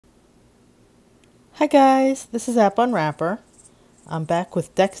Hi guys, this is App Unwrapper. I'm back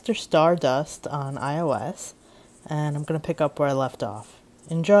with Dexter Stardust on iOS, and I'm going to pick up where I left off.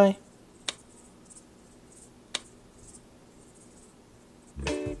 Enjoy!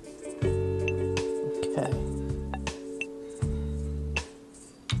 Okay.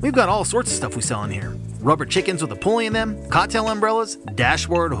 We've got all sorts of stuff we sell in here. Rubber chickens with a pulley in them, cocktail umbrellas,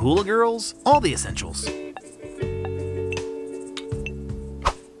 dashboard hula girls, all the essentials.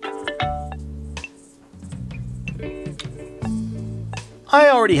 I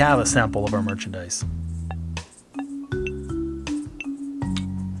already have a sample of our merchandise.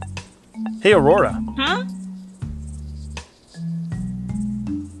 Hey Aurora. Huh?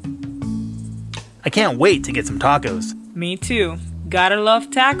 I can't wait to get some tacos. Me too. Gotta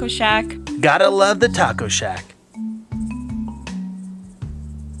love Taco Shack. Gotta love the Taco Shack.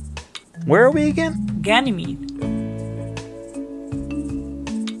 Where are we again? Ganymede.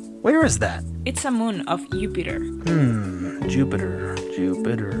 Where is that? It's a moon of Jupiter. Jupiter.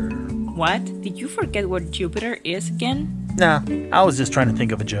 What? Did you forget what Jupiter is again? Nah, I was just trying to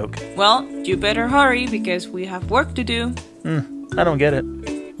think of a joke. Well, you better hurry because we have work to do. I don't get it.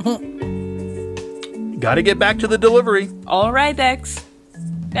 Gotta get back to the delivery. Alright, Dex.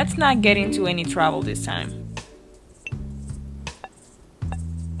 Let's not get into any trouble this time.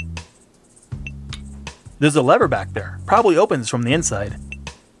 There's a lever back there. Probably opens from the inside.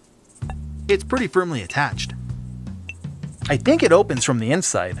 It's pretty firmly attached. I think it opens from the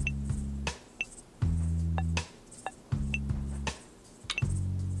inside.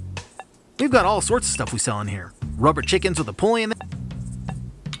 We've got all sorts of stuff we sell in here. Rubber chickens with a pulley in them.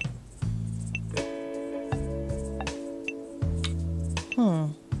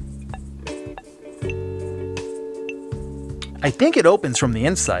 I think it opens from the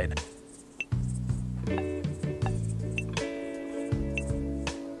inside.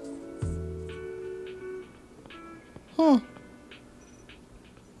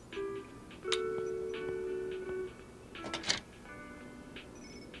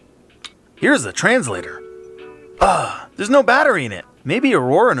 Here's the translator. There's no battery in it. Maybe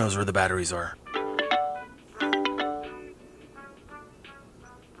Aurora knows where the batteries are.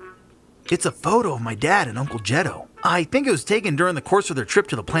 It's a photo of my dad and Uncle Jetto. I think it was taken during the course of their trip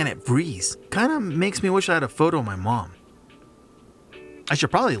to the planet Breeze. Kinda makes me wish I had a photo of my mom. I should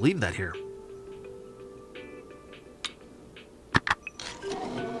probably leave that here.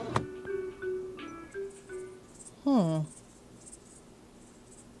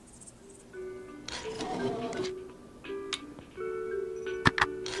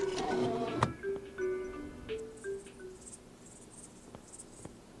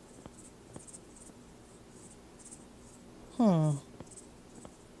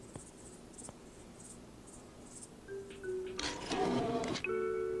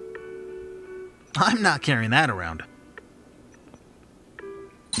 I'm not carrying that around.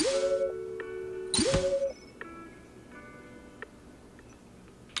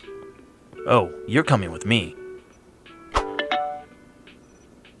 Oh, you're coming with me.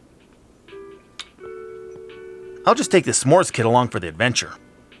 I'll just take the s'mores kit along for the adventure.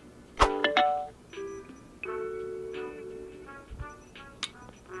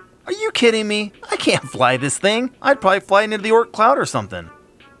 Are you kidding me? I can't fly this thing. I'd probably fly into the Oort cloud or something.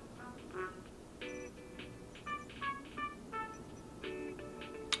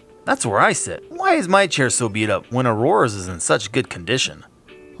 That's where I sit. Why is my chair so beat up when Aurora's is in such good condition?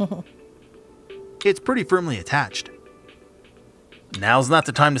 It's pretty firmly attached. Now's not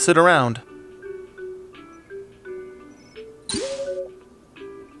the time to sit around.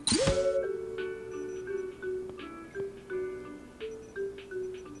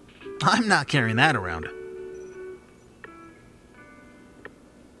 I'm not carrying that around.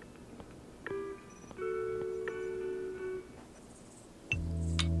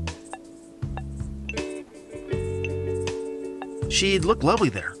 She'd look lovely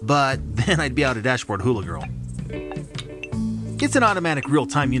there, but then I'd be out a dashboard hula girl. It's an automatic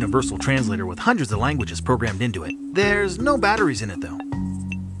real-time universal translator with hundreds of languages programmed into it. There's no batteries in it though.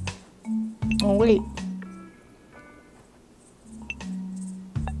 Oh wait.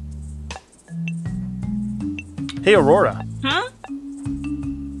 Hey Aurora. Huh?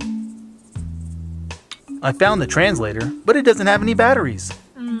 I found the translator, but it doesn't have any batteries.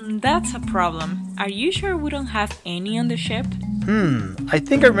 That's a problem. Are you sure we don't have any on the ship? I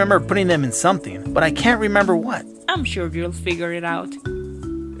think I remember putting them in something, but I can't remember what. I'm sure you'll figure it out.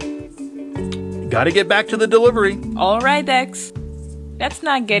 Gotta get back to the delivery. Alright, Dex. Let's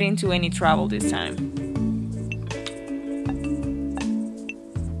not get into any trouble this time.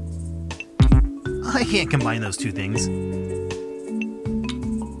 I can't combine those two things.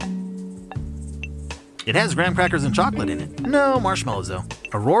 It has graham crackers and chocolate in it. No marshmallows, though.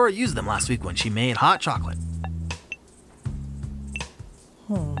 Aurora used them last week when she made hot chocolate.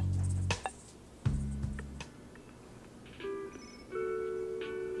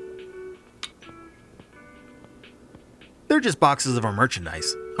 They're just boxes of our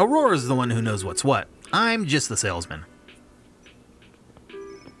merchandise. Aurora's the one who knows what's what. I'm just the salesman.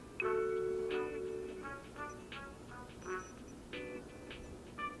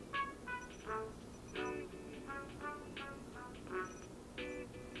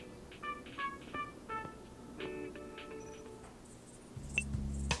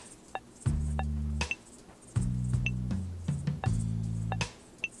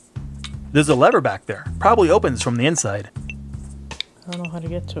 There's a lever back there. Probably opens from the inside. I don't know how to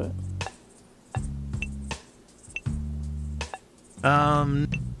get to it.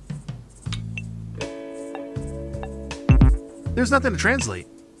 There's nothing to translate.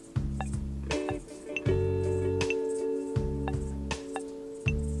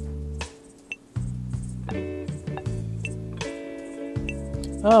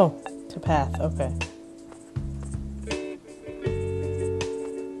 Oh, to path. Okay.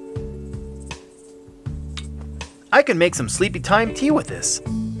 I can make some sleepy time tea with this.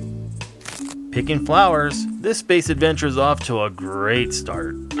 Picking flowers. This space adventure is off to a great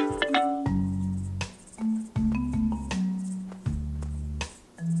start.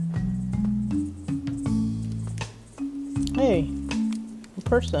 Hey, a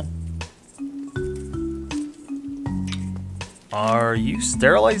person. Are you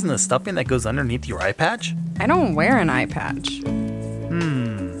sterilizing the stuffing that goes underneath your eye patch? I don't wear an eye patch.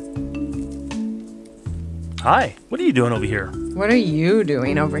 Hi, what are you doing over here? What are you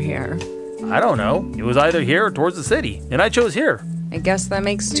doing over here? I don't know. It was either here or towards the city, and I chose here. I guess that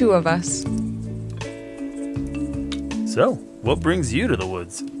makes two of us. So, what brings you to the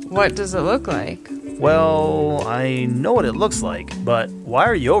woods? What does it look like? Well, I know what it looks like, but why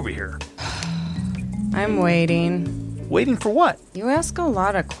are you over here? I'm waiting. Waiting for what? You ask a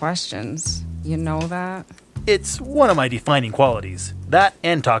lot of questions. You know that? It's one of my defining qualities. That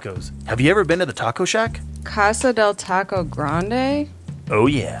and tacos. Have you ever been to the taco shack? Casa del Taco Grande? Oh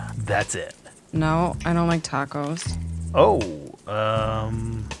yeah, that's it. No, I don't like tacos. Oh,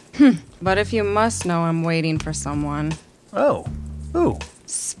 But if you must know, I'm waiting for someone. Oh. Ooh.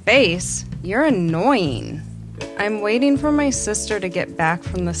 Space? You're annoying. I'm waiting for my sister to get back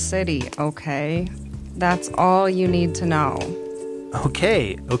from the city, okay? That's all you need to know.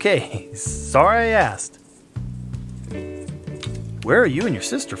 Okay. Sorry I asked. Where are you and your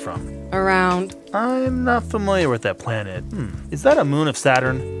sister from? Around. I'm not familiar with that planet. Is that a moon of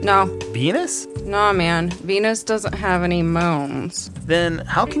Saturn? No. Venus? Nah, man. Venus doesn't have any moons. Then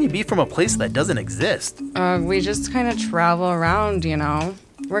how can you be from a place that doesn't exist? We just kind of travel around, you know?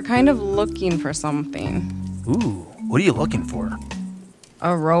 We're kind of looking for something. Ooh, what are you looking for?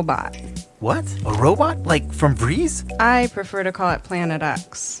 A robot. What? A robot? Like from Breeze? I prefer to call it Planet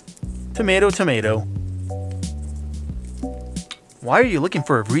X. Tomato, tomato. Why are you looking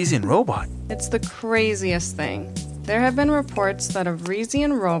for a Vreesian robot? It's the craziest thing. There have been reports that a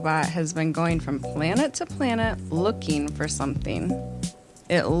Vreesian robot has been going from planet to planet looking for something.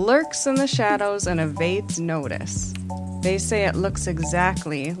 It lurks in the shadows and evades notice. They say it looks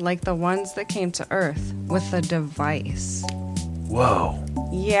exactly like the ones that came to Earth with a device. Whoa.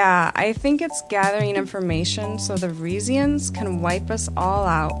 Yeah, I think it's gathering information so the Vreesians can wipe us all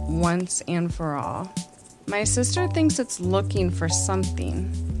out once and for all. My sister thinks it's looking for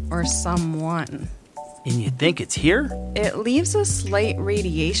something or someone. And you think it's here? It leaves a slight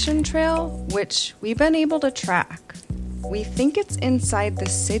radiation trail, which we've been able to track. We think it's inside the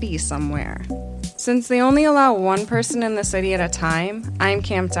city somewhere. Since they only allow one person in the city at a time, I'm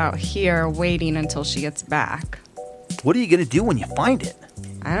camped out here waiting until she gets back. What are you gonna do when you find it?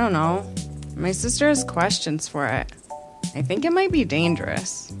 I don't know. My sister has questions for it. I think it might be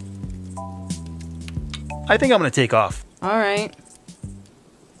dangerous. I think I'm gonna take off. All right.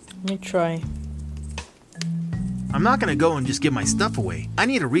 Let me try. I'm not gonna go and just give my stuff away. I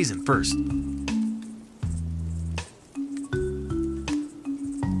need a reason first.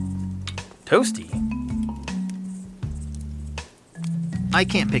 Toasty. I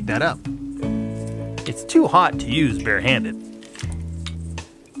can't pick that up. It's too hot to use barehanded.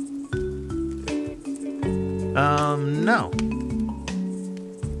 No.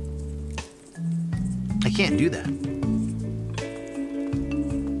 I can't do that.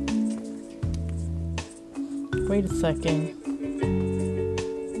 Wait a second.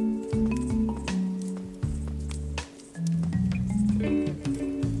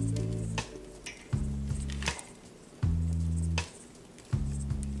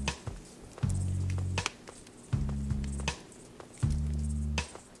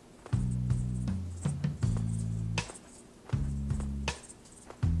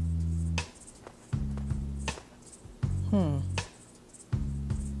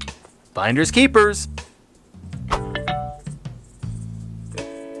 Finders keepers.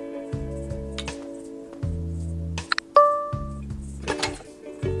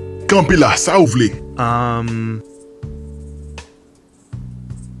 Campila, salve!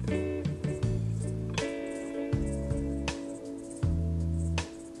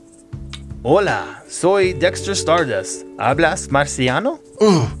 Hola, soy Dexter Stardust. ¿Hablas marciano?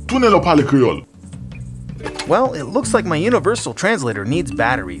 Tu ne lo parles créole. Well, it looks like my universal translator needs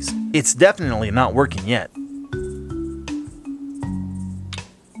batteries. It's definitely not working yet.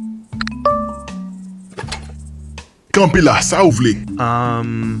 Campila, salve!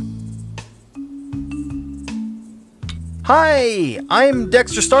 Hi, I'm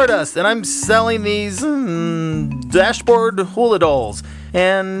Dexter Stardust, and I'm selling these dashboard hula dolls.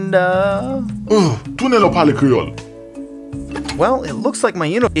 And, Tu ne lo parles créole. well, it looks like my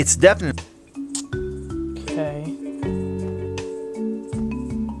it's definitely... Okay.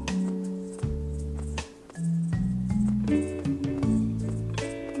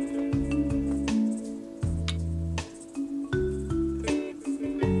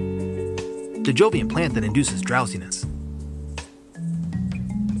 the Jovian plant that induces drowsiness.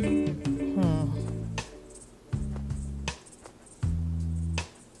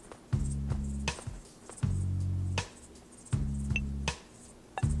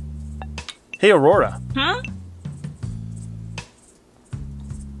 Hey, Aurora. Huh?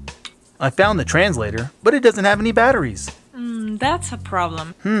 I found the translator, but it doesn't have any batteries. That's a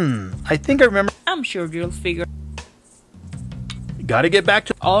problem. I think I remember. I'm sure you'll figure. Gotta get back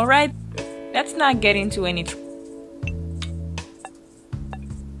to. All right, let's not get into any.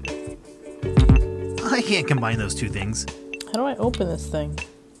 I can't combine those two things. How do I open this thing?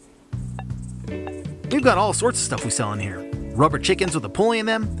 We've got all sorts of stuff we sell in here. Rubber chickens with a pulley in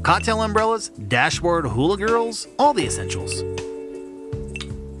them, cocktail umbrellas, dashboard hula girls, all the essentials.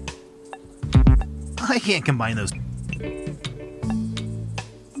 I can't combine those.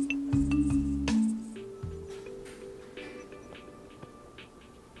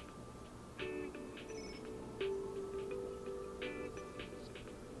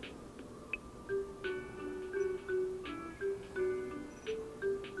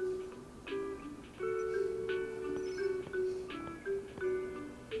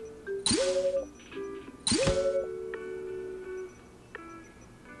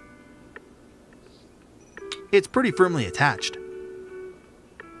 It's pretty firmly attached.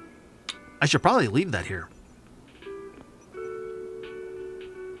 I should probably leave that here.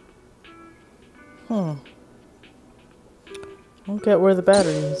 Don't get where the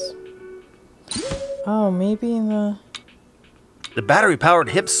battery is. Oh, maybe in the... The battery-powered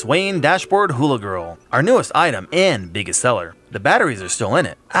hip-swaying dashboard hula girl. Our newest item and biggest seller. The batteries are still in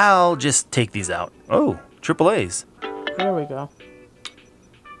it. I'll just take these out. Oh, AAA's. There we go.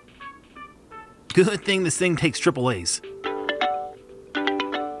 Good thing this thing takes AAA's.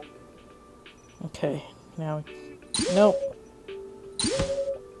 Okay, now... Nope.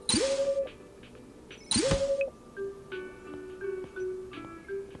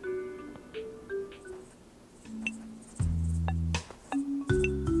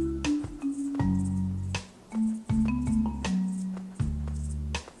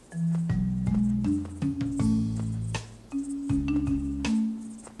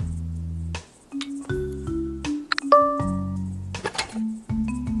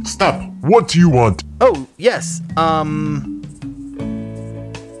 Stop! What do you want? Oh, yes,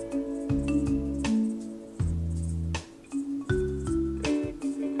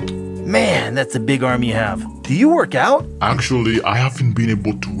 Man, that's a big arm you have. Do you work out? Actually, I haven't been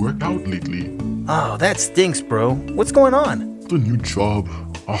able to work out lately. Oh, that stinks, bro. What's going on? The new job.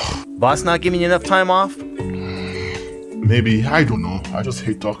 Boss not giving you enough time off? Maybe, I don't know. I just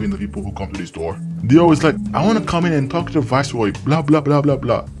hate talking to people who come to the store. They always like, I want to come in and talk to the viceroy, blah, blah, blah, blah,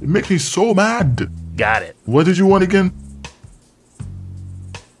 blah. It makes me so mad. Got it. What did you want again?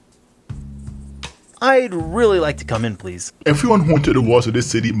 I'd really like to come in, please. Everyone who entered the walls of this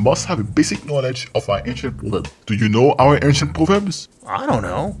city must have a basic knowledge of our ancient proverbs. Do you know our ancient proverbs? I don't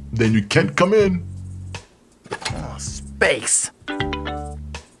know. Then you can't come in. Oh, space.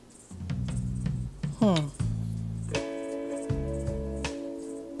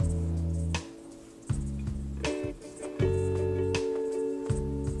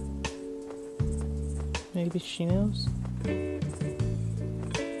 Maybe she knows?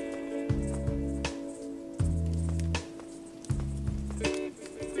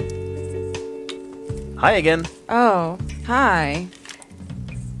 Hi again. Oh, hi.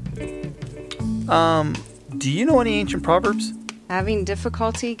 Do you know any ancient proverbs? Having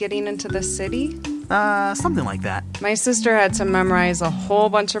difficulty getting into the city? Something like that. My sister had to memorize a whole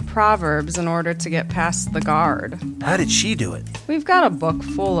bunch of proverbs in order to get past the guard. How did she do it? We've got a book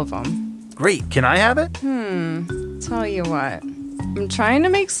full of them. Great, can I have it? Tell you what. I'm trying to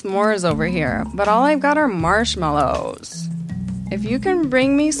make s'mores over here, but all I've got are marshmallows. If you can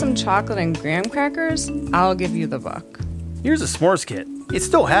bring me some chocolate and graham crackers, I'll give you the book. Here's a s'mores kit. It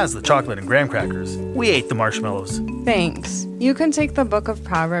still has the chocolate and graham crackers. We ate the marshmallows. Thanks. You can take the book of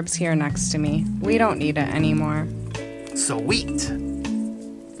Proverbs here next to me. We don't need it anymore. Sweet.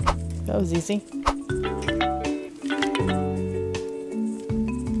 That was easy.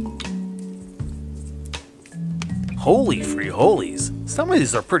 Holy free holies. Some of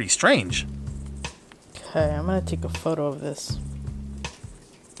these are pretty strange. Okay, I'm gonna take a photo of this.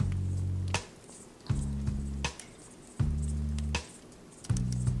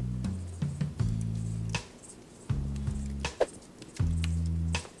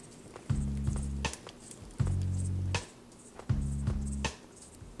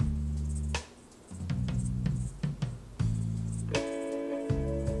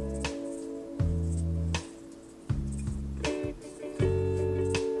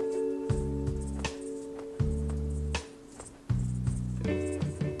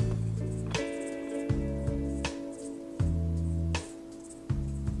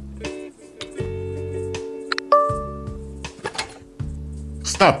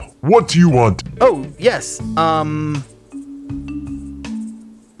 Stop! What do you want? Oh, yes.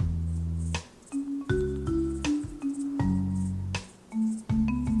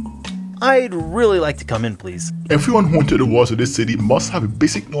 I'd really like to come in, please. Everyone who enters the walls of this city must have a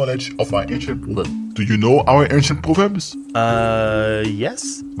basic knowledge of our ancient proverbs. Do you know our ancient proverbs?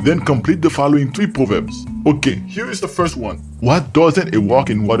 Yes? Then complete the following 3 proverbs. Okay, here is the first one. What doesn't a walk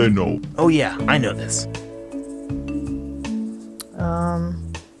in water know? Oh yeah, I know this.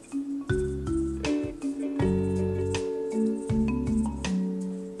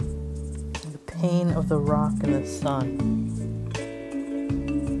 The pain of the rock in the sun.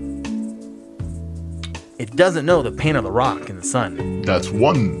 It doesn't know the pain of the rock in the sun. That's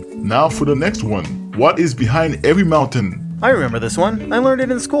 1. Now for the next one. What is behind every mountain? I remember this one. I learned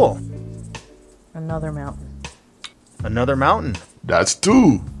it in school. Another mountain. Another mountain. That's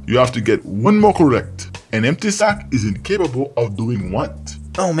 2. You have to get 1 more correct. An empty sack is incapable of doing what?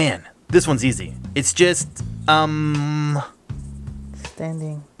 Oh man, this one's easy. It's just, Standing.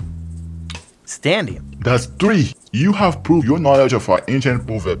 standing. That's 3. You have proved your knowledge of our ancient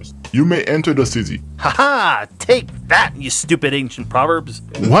proverbs. You may enter the city. Haha! Take that, you stupid ancient proverbs.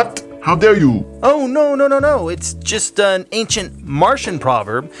 What? How dare you? Oh, no. It's just an ancient Martian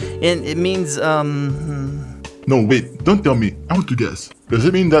proverb, and it means, No, wait. Don't tell me. I want to guess. Does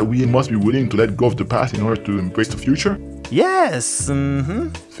it mean that we must be willing to let go of the past in order to embrace the future? yes,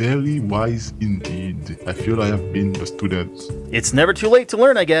 Very wise indeed. I feel I have been a student. It's never too late to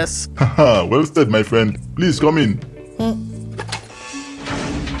learn, I guess. Haha, well said, my friend. Please come in.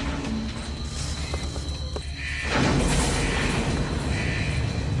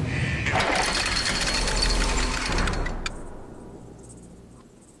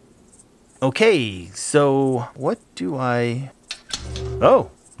 Okay, so what do I...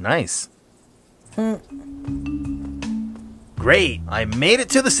 Oh, nice. Great, I made it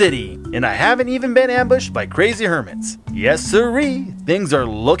to the city, and I haven't even been ambushed by crazy hermits. Yes sirree, things are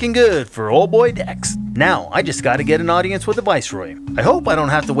looking good for old boy Dex. Now, I just gotta get an audience with the Viceroy. I hope I don't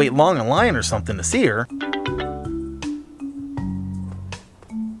have to wait long in line or something to see her.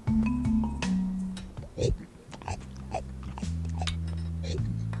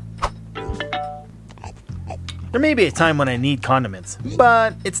 There may be a time when I need condiments,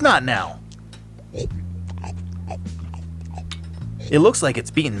 but it's not now. It looks like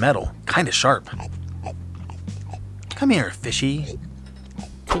it's beaten metal, kinda sharp. Come here, fishy.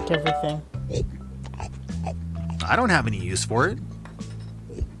 Take everything. I don't have any use for it.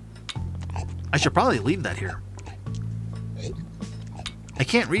 I should probably leave that here. I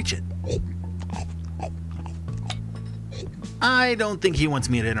can't reach it. I don't think he wants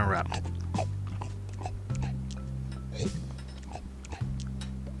me to interrupt.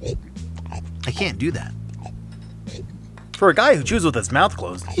 I can't do that. For a guy who chews with his mouth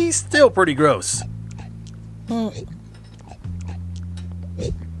closed, he's still pretty gross.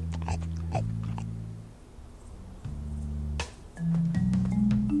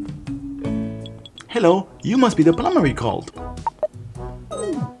 Hello, you must be the plumber we called.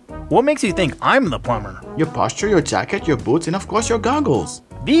 What makes you think I'm the plumber? Your posture, your jacket, your boots, and of course your goggles.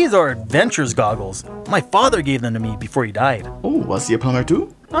 These are adventurer's goggles. My father gave them to me before he died. Oh, was he a plumber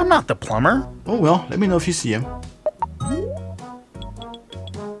too? I'm not the plumber. Oh well, let me know if you see him.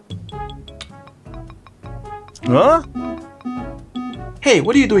 Huh? Hey,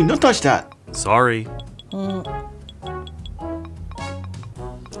 what are you doing? Don't touch that. Sorry.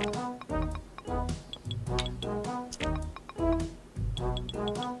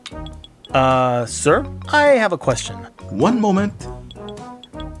 Sir, I have a question. One moment.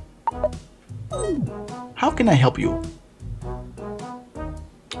 How can I help you?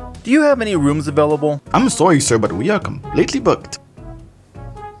 Do you have any rooms available? I'm sorry, sir, but we are completely booked.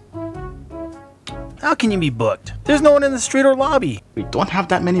 How can you be booked? There's no one in the street or lobby. We don't have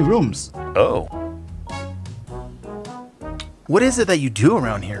that many rooms. Oh. What is it that you do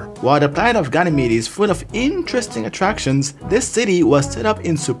around here? While the planet of Ganymede is full of interesting attractions, this city was set up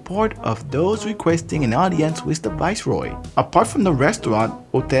in support of those requesting an audience with the Viceroy. Apart from the restaurant,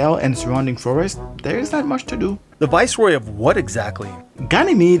 hotel, and surrounding forest, there is not much to do. The Viceroy of what exactly?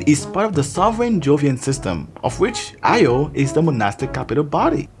 Ganymede is part of the sovereign Jovian system, of which Io is the monastic capital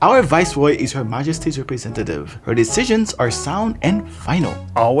body. Our Viceroy is Her Majesty's representative. Her decisions are sound and final.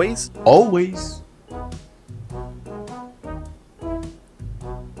 Always? Always.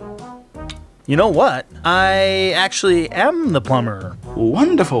 You know what? I actually am the plumber.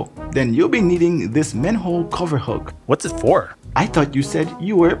 Wonderful. Then you'll be needing this manhole cover hook. What's it for? I thought you said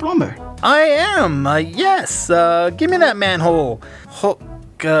you were a plumber. I am, yes. Give me that manhole hook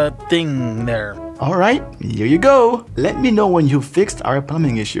thing there. Alright, here you go. Let me know when you've fixed our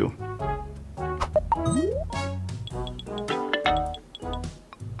plumbing issue.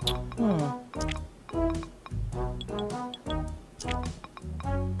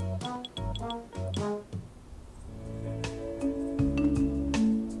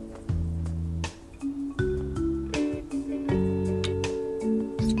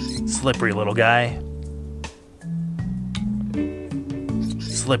 Slippery little guy.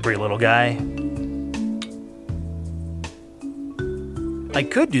 Slippery little guy. I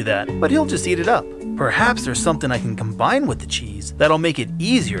could do that, but he'll just eat it up. Perhaps there's something I can combine with the cheese that'll make it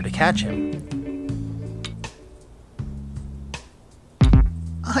easier to catch him.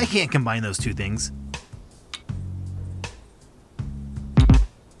 I can't combine those two things.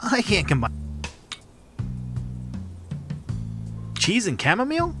 I can't combine cheese and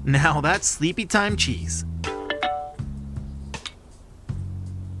chamomile? Now that's sleepy time cheese.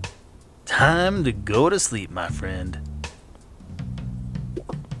 Time to go to sleep, my friend.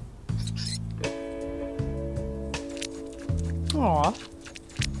 Aw.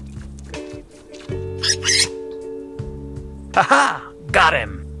 Haha! Got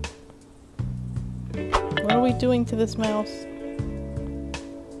him! What are we doing to this mouse?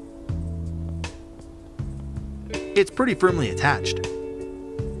 It's pretty firmly attached.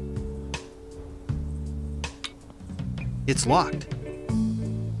 It's locked.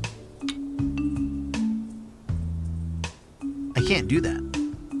 I can't do that.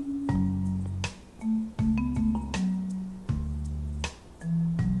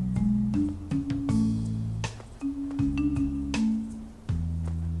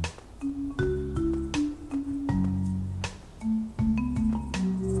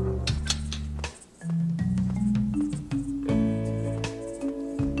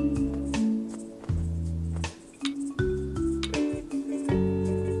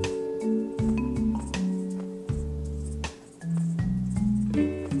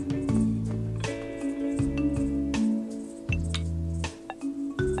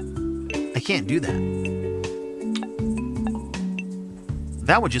 I can't do that.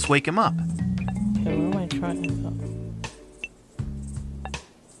 That would just wake him up. Okay, where am I trying to go?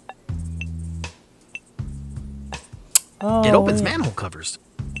 Oh, It opens wait. manhole covers.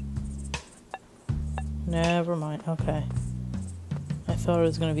 Never mind. Okay. I thought it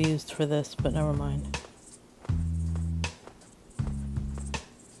was going to be used for this, but never mind.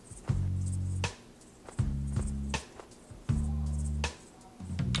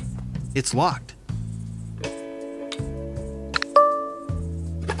 It's locked.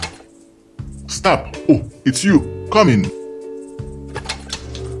 Stop! Oh, it's you. Come in.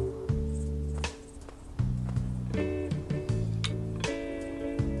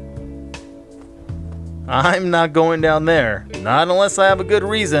 I'm not going down there. Not unless I have a good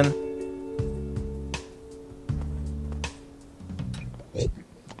reason.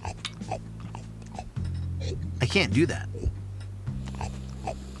 I can't do that.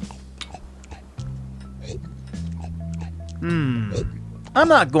 I'm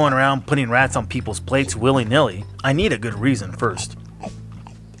not going around putting rats on people's plates willy-nilly. I need a good reason first.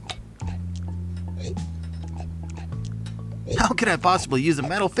 How could I possibly use a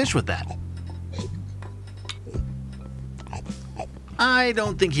metal fish with that? I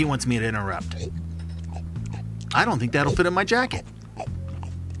don't think he wants me to interrupt. I don't think that'll fit in my jacket.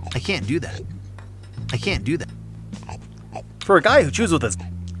 I can't do that. I can't do that. For a guy who chews with his...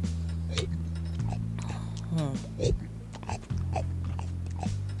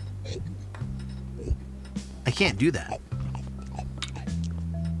 I can't do that.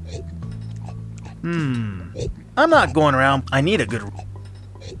 I'm not going around. I need a good...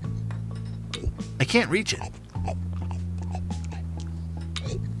 I can't reach it.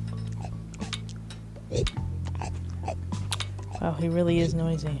 Wow, he really is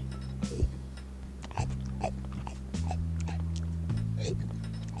noisy.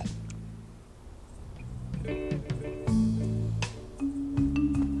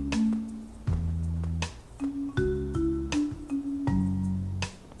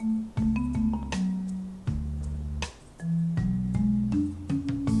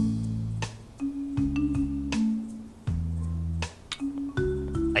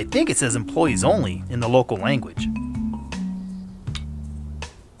 I think it says employees only in the local language.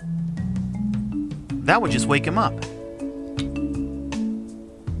 That would just wake him up.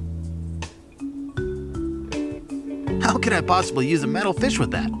 How could I possibly use a metal fish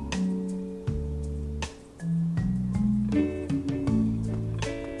with that?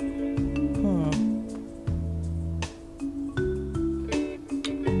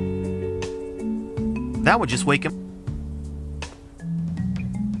 That would just wake him.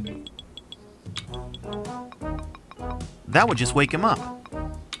 That would just wake him up.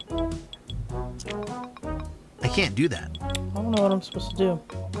 I can't do that. I don't know what I'm supposed to do.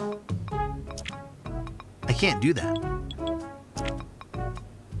 I can't do that.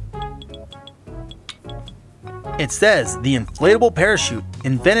 It says the inflatable parachute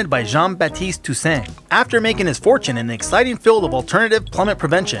invented by Jean-Baptiste Toussaint. After making his fortune in the exciting field of alternative plummet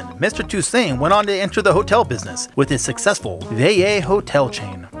prevention, Mr. Toussaint went on to enter the hotel business with his successful Veillez hotel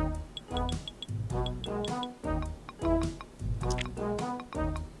chain.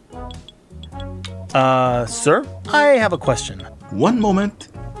 Sir, I have a question. One moment.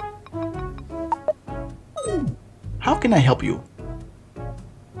 How can I help you?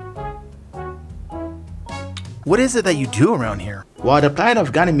 What is it that you do around here? While the planet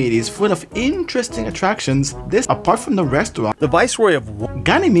of Ganymede is full of interesting attractions, this, apart from the restaurant, The Viceroy of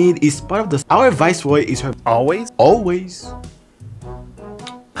Ganymede is part of the... Our Viceroy is her... Always? Always.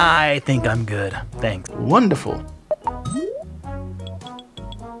 I think I'm good. Thanks. Wonderful.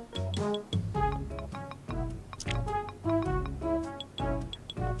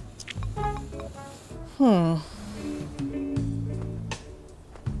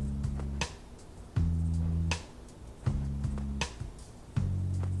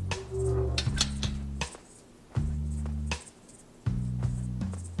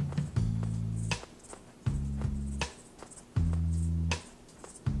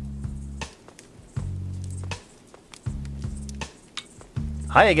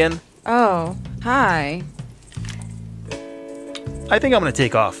 Hi again. Oh, hi. I think I'm gonna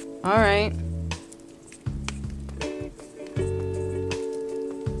take off. All right.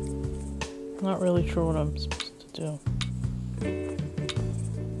 Not really sure what I'm supposed to do.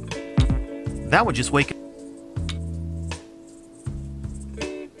 That would just wake...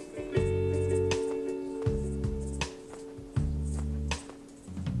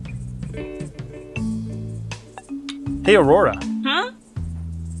 Hey, Aurora. Huh?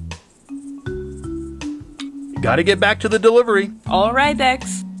 Gotta get back to the delivery. All right,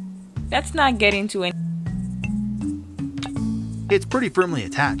 Dex. Let's not get into it. It's pretty firmly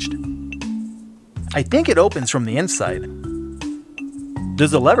attached. I think it opens from the inside.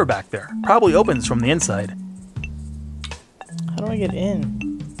 There's a lever back there. Probably opens from the inside. How do I get in?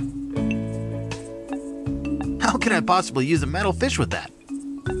 How can I possibly use a metal fish with that?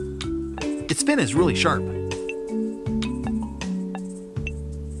 Its fin is really sharp.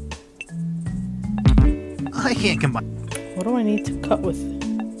 I can't combine. What do I need to cut with?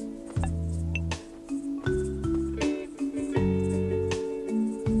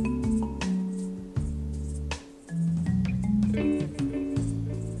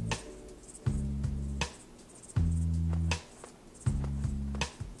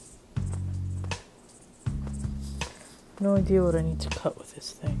 No idea what I need to cut with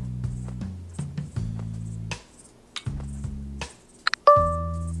this thing.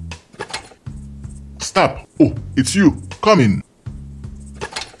 Stop! Oh, it's you. Come in.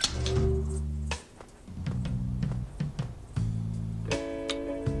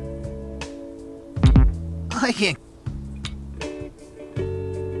 I can't.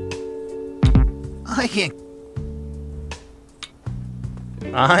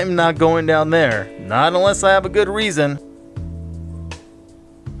 I'm not going down there. Not unless I have a good reason.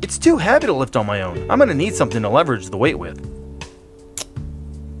 It's too heavy to lift on my own. I'm gonna need something to leverage the weight with.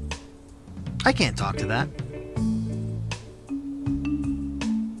 I can't talk to that.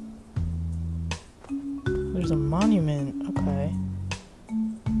 there's a monument. Okay.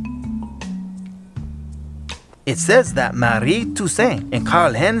 It says that Marie Toussaint and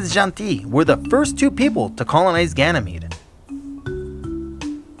Karl-Heinz Gentil were the first two people to colonize Ganymede.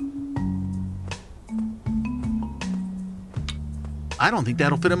 I don't think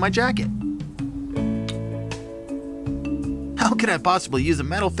that'll fit in my jacket. How could I possibly use a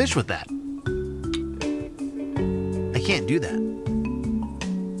metal fish with that? I can't do that.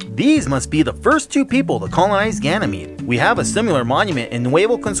 These must be the first two people to colonize Ganymede. We have a similar monument in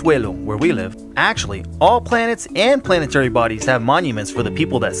Nuevo Consuelo, where we live. Actually, all planets and planetary bodies have monuments for the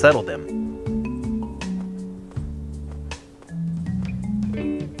people that settled them.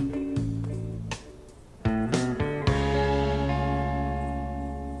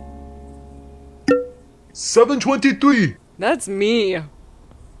 $7.23. That's me.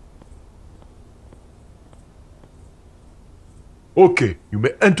 Okay, you may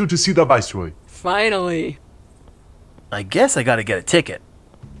enter to see the Viceroy. Finally. I guess I gotta get a ticket.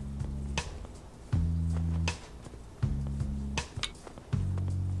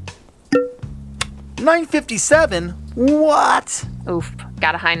 $9.57? What? Oof,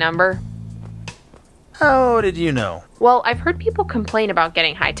 got a high number? How did you know? Well, I've heard people complain about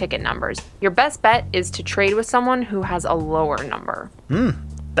getting high ticket numbers. Your best bet is to trade with someone who has a lower number.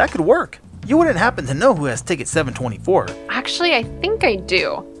 That could work. You wouldn't happen to know who has ticket 724. Actually, I think I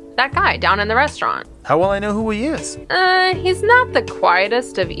do. That guy down in the restaurant. How will I know who he is? He's not the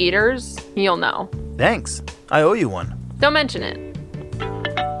quietest of eaters. You'll know. Thanks. I owe you one. Don't mention it.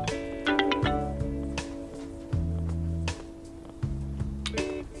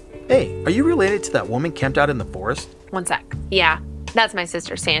 Hey, are you related to that woman camped out in the forest? One sec. Yeah, that's my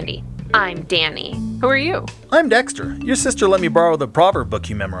sister Sandy. I'm Danny. Who are you? I'm Dexter. Your sister let me borrow the proverb book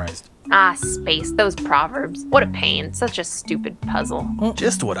you memorized. Ah, space, those proverbs. What a pain. Such a stupid puzzle.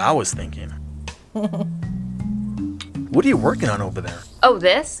 Just what I was thinking. What are you working on over there? Oh,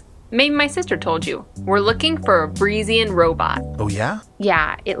 this? Maybe my sister told you. We're looking for a Breezian robot. Oh yeah?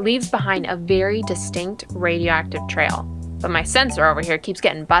 Yeah, it leaves behind a very distinct radioactive trail. But my sensor over here keeps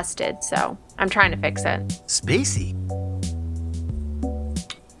getting busted, so I'm trying to fix it. Spacey.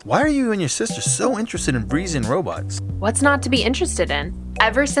 Why are you and your sister so interested in Breezian robots? What's not to be interested in?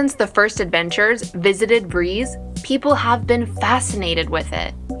 Ever since the first adventures visited Breeze, people have been fascinated with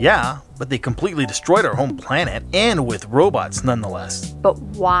it. Yeah, but they completely destroyed our home planet, and with robots nonetheless. But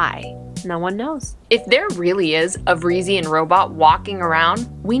why? No one knows. If there really is a Breezian robot walking around,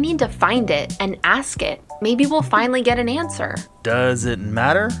 we need to find it and ask it. Maybe we'll finally get an answer. Does it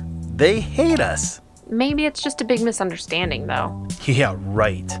matter? They hate us. Maybe it's just a big misunderstanding, though. Yeah,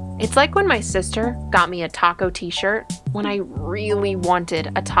 right. It's like when my sister got me a taco t-shirt when I really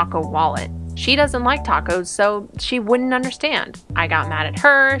wanted a taco wallet. She doesn't like tacos, so she wouldn't understand. I got mad at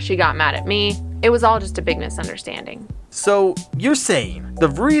her, she got mad at me. It was all just a big misunderstanding. So, you're saying the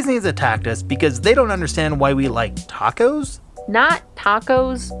Vreesians attacked us because they don't understand why we like tacos? Not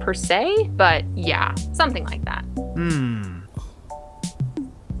tacos per se, but yeah, something like that.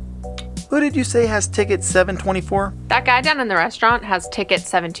 Who did you say has ticket 724? That guy down in the restaurant has ticket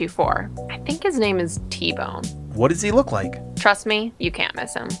 724. I think his name is T-Bone. What does he look like? Trust me, you can't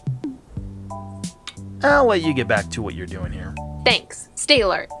miss him. I'll let you get back to what you're doing here. Thanks. Stay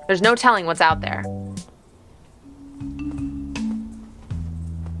alert. There's no telling what's out there.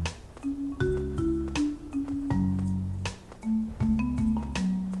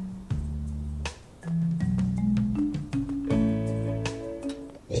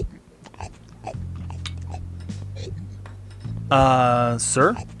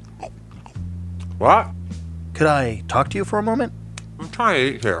 Sir? What? Could I talk to you for a moment? I'm trying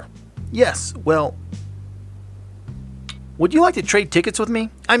to eat here. Yes, well... Would you like to trade tickets with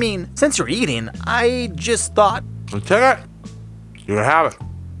me? I mean, since you're eating, I just thought... A ticket? You can have it.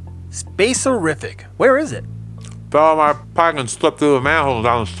 Space-orific. Where is it? Fell out my pack and slipped through the manhole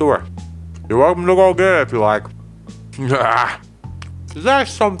down the sewer. You're welcome to go get it if you like. Is there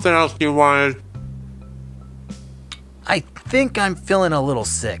something else you wanted? I think I'm feeling a little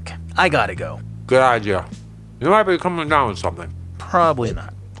sick. I gotta go. Good idea. You might be coming down with something. Probably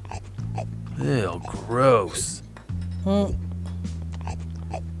not. Ew, gross.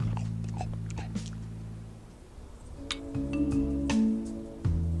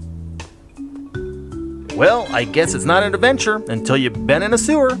 Well, I guess it's not an adventure until you've been in a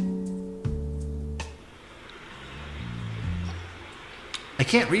sewer. I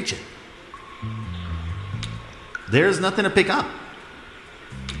can't reach it. There's nothing to pick up.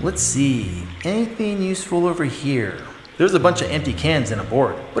 Let's see, anything useful over here? There's a bunch of empty cans and a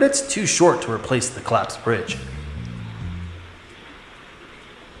board, but it's too short to replace the collapsed bridge.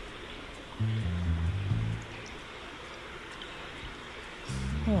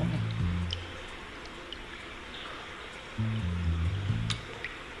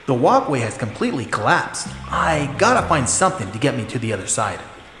 The walkway has completely collapsed. I gotta find something to get me to the other side.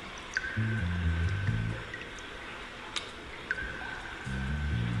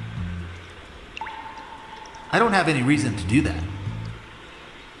 I don't have any reason to do that.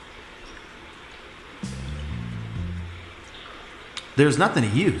 There's nothing to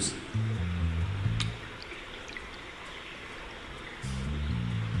use.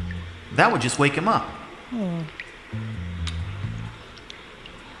 That would just wake him up.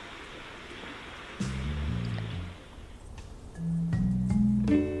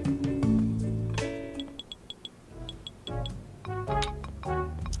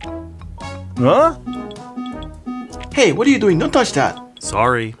 Huh? Hey, what are you doing? Don't touch that.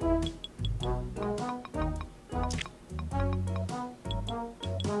 Sorry.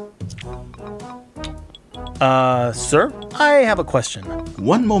 Sir? I have a question.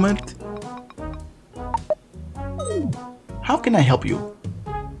 One moment. How can I help you?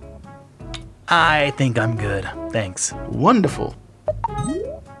 I think I'm good. Thanks. Wonderful.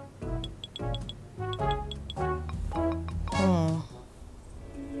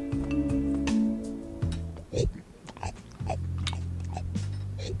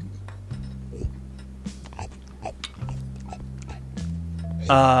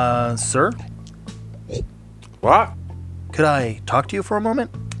 Sir? What? Could I talk to you for a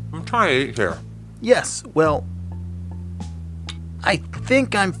moment? I'm trying to eat here. Yes, well, I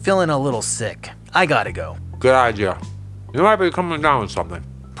think I'm feeling a little sick. I gotta go. Good idea. You might be coming down with something.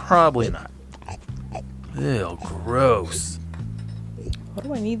 Probably not. Ew, gross. What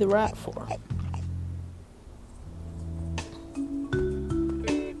do I need the rat for?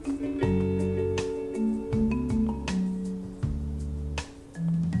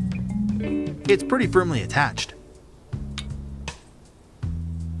 It's pretty firmly attached.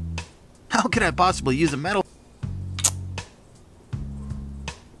 How could I possibly use a metal?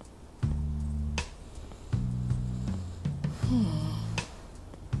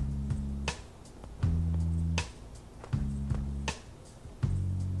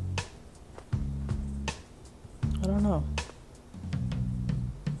 I don't know.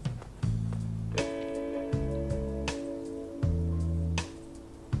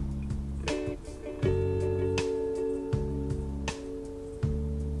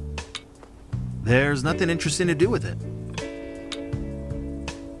 There's nothing interesting to do with it.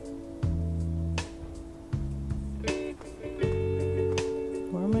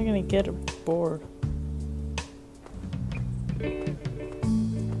 Where am I gonna get a board?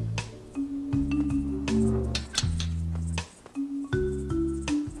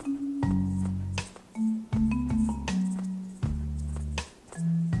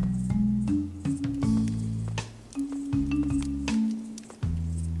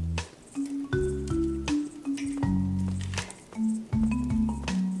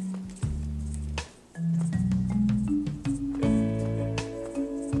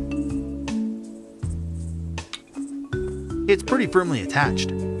 It's pretty firmly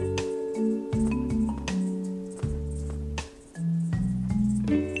attached.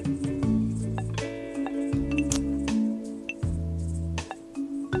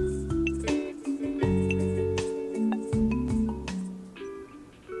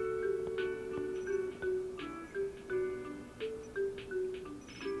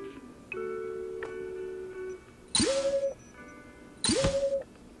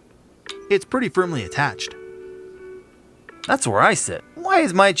 It's pretty firmly attached. That's where I sit. Why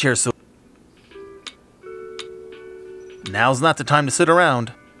is my chair so... Now's not the time to sit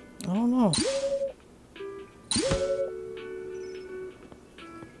around. I don't know.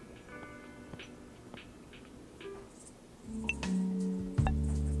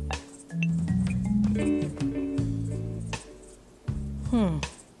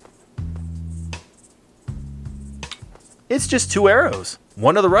 It's just two arrows.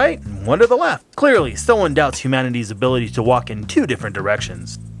 One to the right and one to the left. Clearly, someone doubts humanity's ability to walk in two different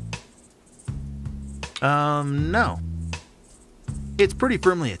directions. No. It's pretty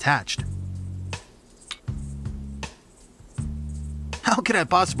firmly attached. How could I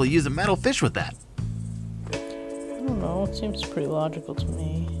possibly use a metal fish with that? I don't know. It seems pretty logical to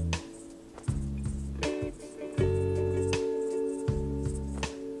me.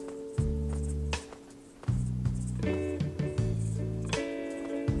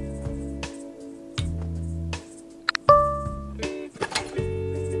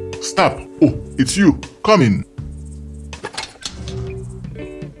 Stop! Oh, it's you. Come in.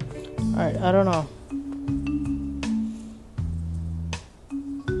 Alright, I don't know.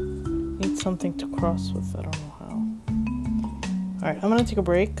 Need something to cross with. I don't know Alright, I'm gonna take a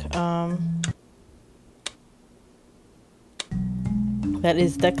break. That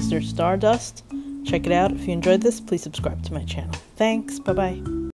is Dexter Stardust. Check it out. If you enjoyed this, please subscribe to my channel. Thanks. Bye-bye.